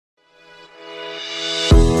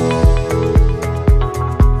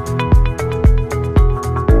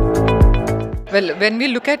Well, when we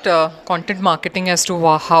look at content marketing as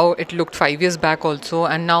to how it looked 5 years back also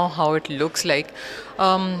and now how it looks like,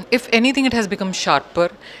 if anything, it has become sharper.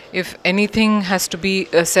 If anything has to be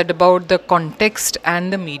said about the context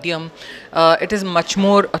and the medium, it is much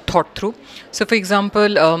more thought through. So, for example,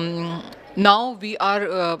 now we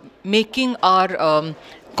are making our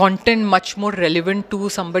content much more relevant to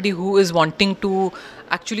somebody who is wanting to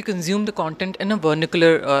actually consume the content in a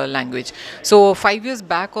vernacular language. So 5 years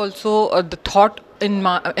back also the thought in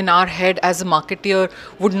our head as a marketeer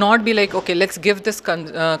would not be like, okay, let's give this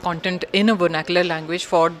content in a vernacular language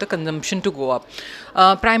for the consumption to go up.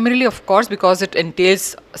 Primarily, of course, because it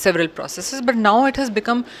entails several processes, but now it has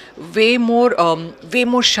become way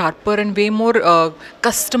more sharper and way more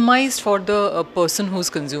customized for the person who's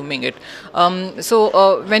consuming it.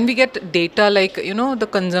 So when we get data like the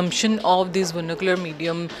consumption of these vernacular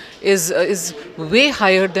medium is way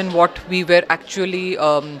higher than what we were actually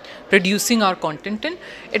producing our content in.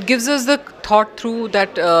 It gives us the thought through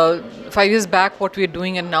that 5 years back what we are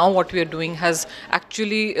doing and now what we are doing has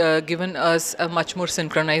actually given us a much more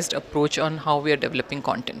synchronized approach on how we are developing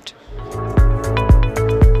content.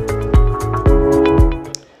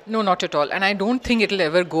 No, not at all. And I don't think it'll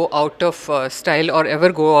ever go out of style or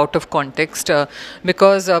ever go out of context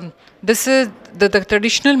because this is the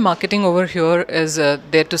traditional marketing over here is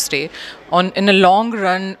there to stay. In a long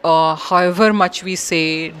run, however much we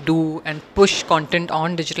say, do, and push content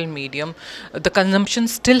on digital medium, the consumption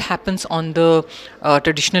still happens on the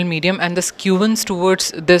traditional medium, and the skewance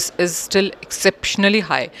towards this is still exceptionally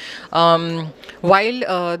high. While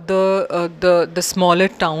the smaller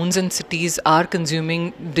towns and cities are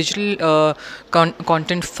consuming digital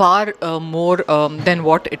content far more than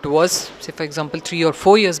what it was, say for example 3 or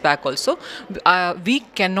 4 years back also, we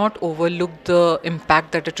cannot overlook the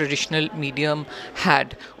impact that a traditional medium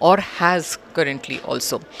had or has currently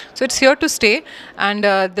also. So it's here to stay, and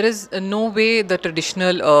there is no way the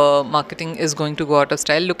traditional marketing is going to go out of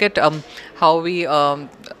style. Look at how we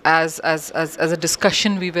as a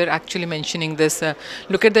discussion we were actually mentioning this.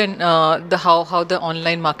 Look at the how the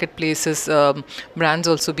online marketplaces brands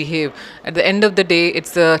also behave. At the end of the day,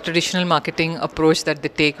 it's the traditional marketing approach that they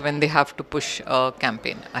take when they have to push a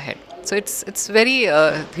campaign ahead. So it's very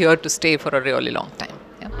here to stay for a really long time.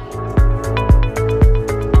 Yeah.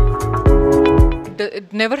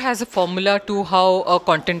 It never has a formula to how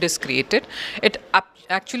content is created. It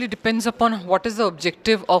actually depends upon what is the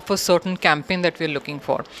objective of a certain campaign that we're looking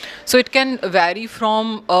for. So it can vary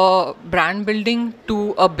from brand building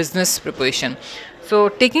to a business preparation. So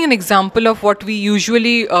taking an example of what we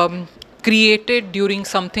usually created during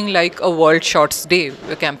something like a World Shorts Day,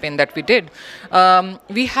 a campaign that we did,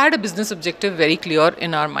 we had a business objective very clear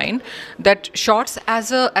in our mind that shorts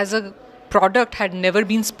as a product had never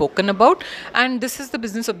been spoken about, and this is the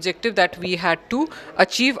business objective that we had to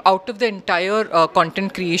achieve out of the entire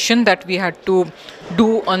content creation that we had to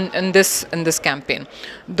do in this campaign.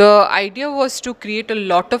 The idea was to create a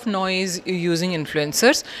lot of noise using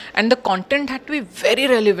influencers, and the content had to be very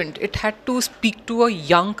relevant. It had to speak to a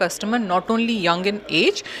young customer, not only young in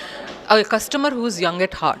age, a customer who is young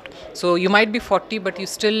at heart. So you might be 40, but you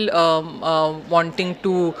still wanting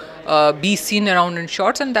to be seen around in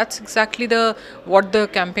shorts, and that's exactly what the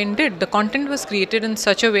campaign did. The content was created in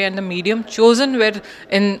such a way, and the medium chosen were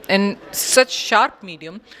in such sharp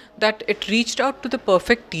medium that it reached out to the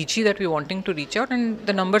perfect TG that we were wanting to reach out, and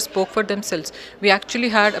the numbers spoke for themselves. We actually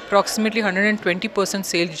had approximately 120%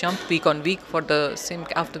 sales jump week on week for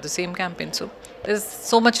after the same campaign. So there's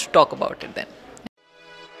so much to talk about it then.